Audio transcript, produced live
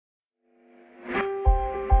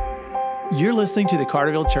You're listening to the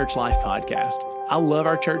Carterville Church Life Podcast. I love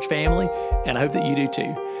our church family, and I hope that you do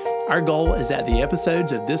too. Our goal is that the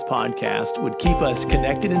episodes of this podcast would keep us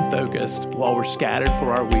connected and focused while we're scattered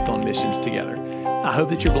for our week on missions together. I hope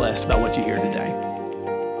that you're blessed by what you hear today.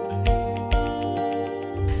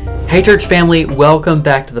 Hey church family, welcome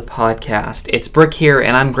back to the podcast. It's Brooke here,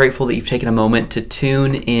 and I'm grateful that you've taken a moment to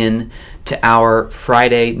tune in to our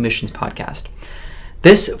Friday missions podcast.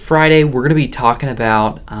 This Friday, we're going to be talking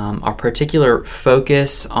about our particular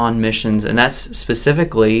focus on missions, and that's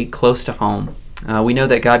specifically close to home. We know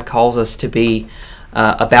that God calls us to be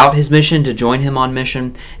about His mission, to join Him on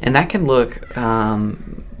mission, and that can look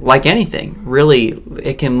like anything. Really,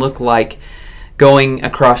 it can look like going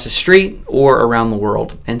across the street or around the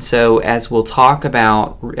world. And so as we'll talk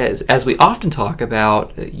about, as we often talk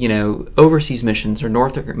about, overseas missions or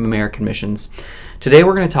North American missions, today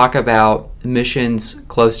we're going to talk about missions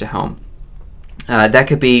close to home. That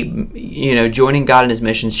could be, joining God in His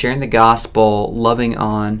missions, sharing the gospel, loving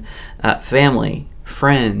on family,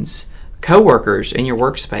 friends, co-workers in your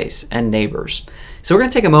workspace, and neighbors. So we're going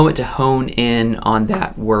to take a moment to hone in on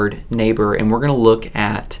that word neighbor, and we're going to look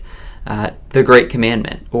at the Great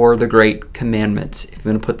Commandment, or the Great Commandments, if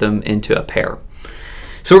you're going to put them into a pair.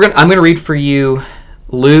 So I'm going to read for you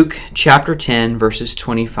Luke chapter 10, verses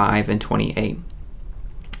 25 and 28.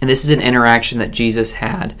 And this is an interaction that Jesus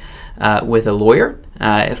had with a lawyer.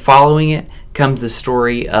 Following it comes the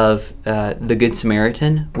story of the Good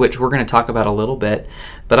Samaritan, which we're going to talk about a little bit,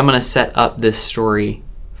 but I'm going to set up this story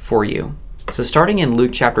for you. So starting in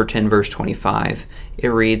Luke chapter 10, verse 25, it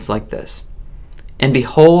reads like this. And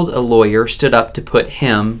behold, a lawyer stood up to put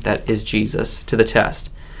him, that is Jesus, to the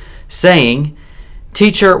test, saying,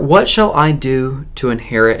 Teacher, what shall I do to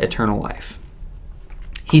inherit eternal life?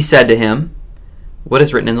 He said to him, What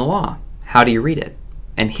is written in the law? How do you read it?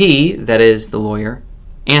 And he, that is the lawyer,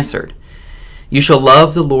 answered, You shall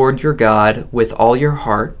love the Lord your God with all your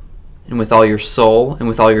heart, and with all your soul, and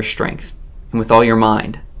with all your strength, and with all your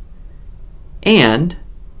mind. And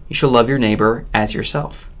you shall love your neighbor as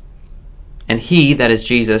yourself. And he, that is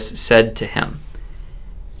Jesus, said to him,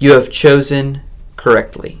 You have chosen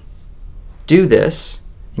correctly. Do this,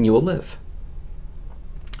 and you will live.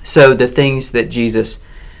 So the things that Jesus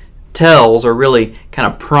tells, or really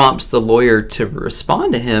kind of prompts the lawyer to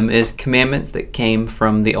respond to him, is commandments that came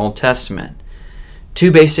from the Old Testament.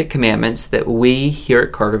 Two basic commandments that we here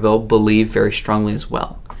at Carterville believe very strongly as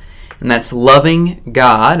well. And that's loving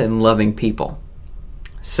God and loving people.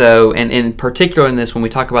 So, and in particular in this, when we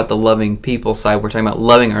talk about the loving people side, we're talking about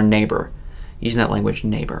loving our neighbor, using that language,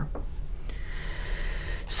 neighbor.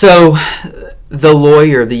 So,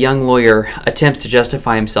 the young lawyer, attempts to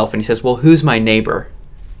justify himself, and he says, well, who's my neighbor?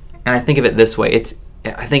 And I think of it this way.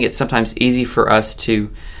 I think it's sometimes easy for us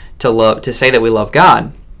to say that we love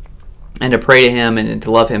God and to pray to Him and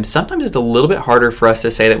to love Him. Sometimes it's a little bit harder for us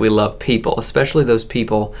to say that we love people, especially those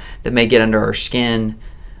people that may get under our skin,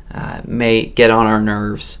 may get on our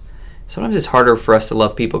nerves. Sometimes it's harder for us to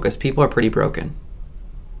love people because people are pretty broken.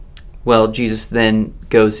 Well, Jesus then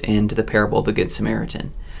goes into the parable of the Good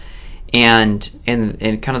Samaritan. And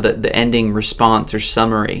kind of the ending response or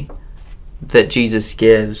summary that Jesus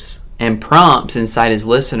gives and prompts inside His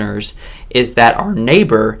listeners is that our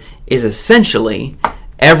neighbor is essentially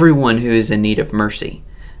everyone who is in need of mercy.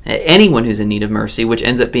 Anyone who's in need of mercy, which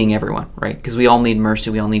ends up being everyone, right? Because we all need mercy,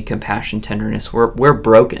 we all need compassion, tenderness. We're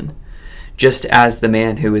broken. Just as the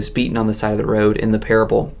man who was beaten on the side of the road in the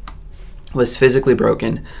parable was physically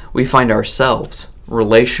broken, we find ourselves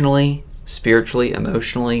relationally, spiritually,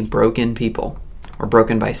 emotionally broken people. We're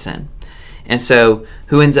broken by sin. And so,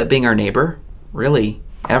 who ends up being our neighbor? Really,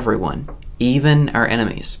 everyone, even our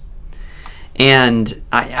enemies. And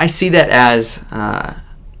I see that as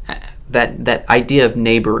that idea of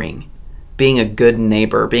neighboring, being a good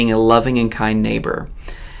neighbor, being a loving and kind neighbor,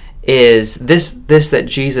 is this that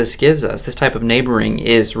Jesus gives us. This type of neighboring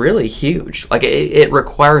is really huge. Like it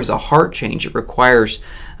requires a heart change. It requires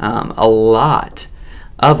a lot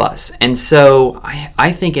of us. And so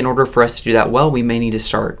I think in order for us to do that well, we may need to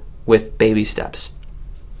start with baby steps,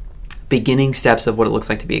 beginning steps of what it looks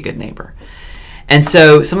like to be a good neighbor. And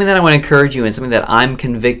so something that I want to encourage you in, something that I'm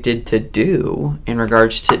convicted to do in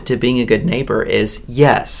regards to being a good neighbor is,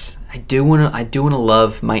 yes, I do want to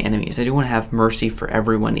love my enemies. I do want to have mercy for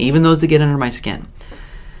everyone, even those that get under my skin.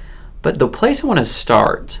 But the place I want to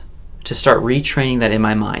start retraining that in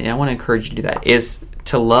my mind, and I want to encourage you to do that, is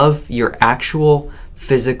to love your actual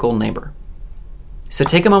physical neighbor. So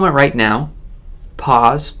take a moment right now,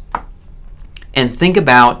 pause, and think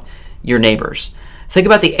about your neighbors. Think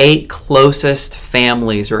about the 8 closest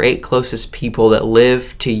families or 8 closest people that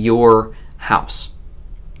live to your house.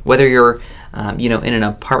 Whether you're in an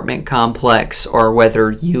apartment complex or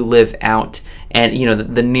whether you live out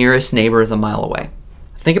and the nearest neighbor is a mile away.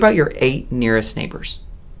 Think about your 8 nearest neighbors.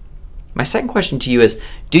 My second question to you is,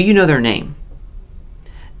 do you know their name?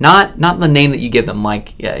 Not the name that you give them,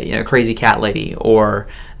 like crazy cat lady or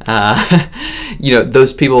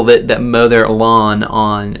those people that mow their lawn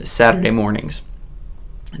on Saturday mornings.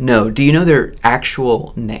 No, do you know their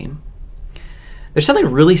actual name? There's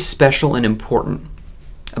something really special and important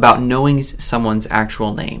about knowing someone's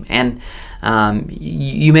actual name. And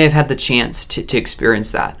you may have had the chance to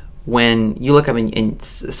experience that. When you look up and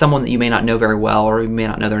someone that you may not know very well or you may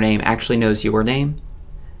not know their name actually knows your name.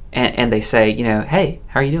 And they say, hey,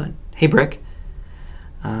 how are you doing? Hey, Brick.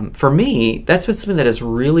 For me, that's been something that has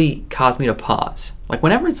really caused me to pause. Like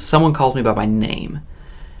whenever someone calls me by my name,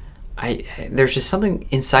 there's just something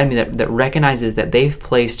inside me that recognizes that they've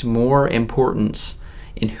placed more importance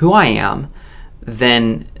in who I am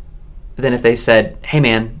than if they said, hey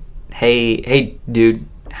man, hey dude,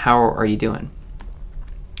 how are you doing?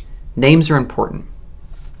 Names are important.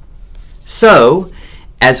 So,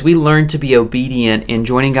 as we learn to be obedient in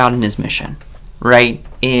joining God in His mission, right,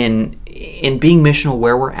 in being missional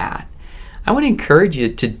where we're at, I want to encourage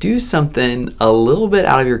you to do something a little bit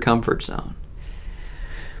out of your comfort zone.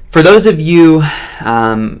 For those of you,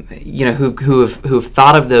 who have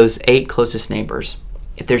thought of those 8 closest neighbors,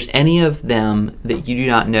 if there's any of them that you do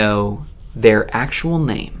not know their actual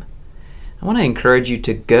name, I want to encourage you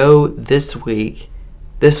to go this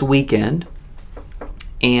weekend,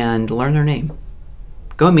 and learn their name.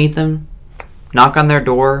 Go meet them, knock on their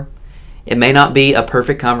door. It may not be a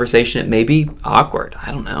perfect conversation. It may be awkward.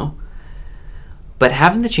 I don't know. But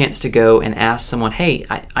having the chance to go and ask someone, hey,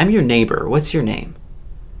 I'm your neighbor. What's your name?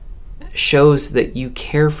 Shows that you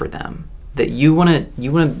care for them. That you want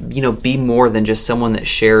to be more than just someone that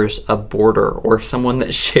shares a border or someone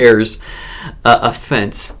that shares a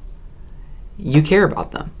fence. You care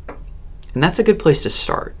about them. And that's a good place to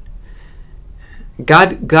start.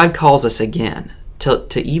 God calls us again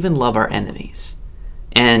to even love our enemies.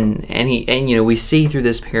 And we see through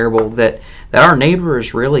this parable that our neighbor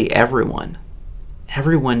is really everyone.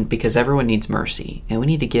 Everyone, because everyone needs mercy. And we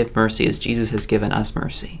need to give mercy as Jesus has given us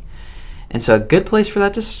mercy. And so a good place for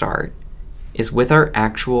that to start is with our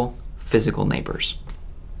actual physical neighbors.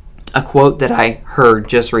 A quote that I heard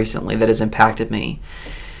just recently that has impacted me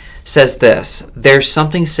says this: there's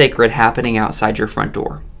something sacred happening outside your front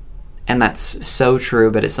door. And that's so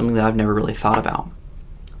true, but it's something that I've never really thought about.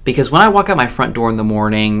 Because when I walk out my front door in the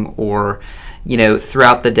morning or,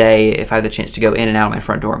 throughout the day, if I have the chance to go in and out of my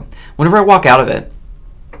front door, whenever I walk out of it,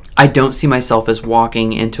 I don't see myself as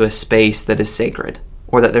walking into a space that is sacred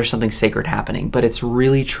or that there's something sacred happening, but it's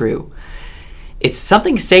really true. It's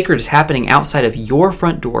something sacred is happening outside of your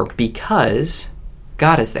front door because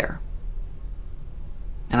God is there.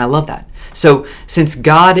 And I love that. So since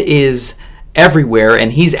God is everywhere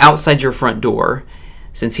and He's outside your front door,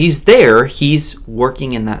 since He's there, He's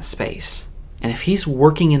working in that space. And if He's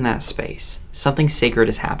working in that space, something sacred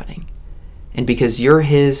is happening. And because you're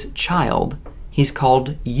His child, He's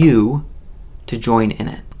called you to join in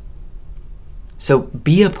it. So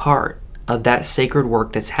be a part of that sacred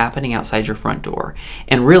work that's happening outside your front door.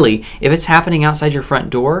 And really, if it's happening outside your front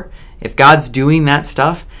door, if God's doing that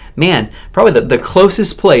stuff, man, probably the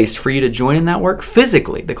closest place for you to join in that work,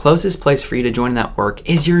 physically, the closest place for you to join in that work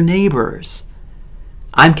is your neighbors.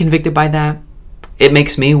 I'm convicted by that. It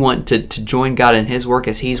makes me want to join God in His work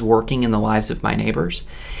as He's working in the lives of my neighbors.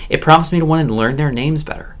 It prompts me to want to learn their names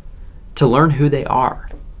better, to learn who they are,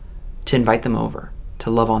 to invite them over, to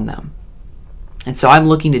love on them. And so I'm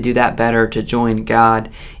looking to do that better, to join God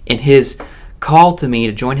in His call to me,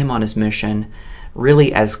 to join Him on His mission,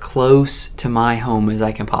 really as close to my home as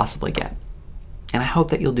I can possibly get. And I hope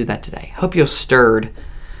that you'll do that today. I hope you're stirred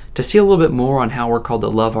to see a little bit more on how we're called to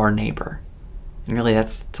love our neighbor. And really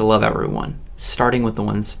that's to love everyone, starting with the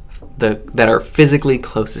ones that are physically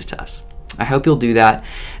closest to us. I hope you'll do that.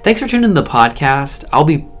 Thanks for tuning in to the podcast. I'll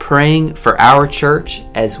be praying for our church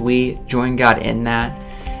as we join God in that,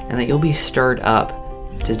 and that you'll be stirred up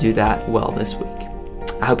to do that well this week.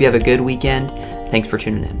 I hope you have a good weekend. Thanks for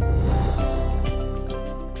tuning in.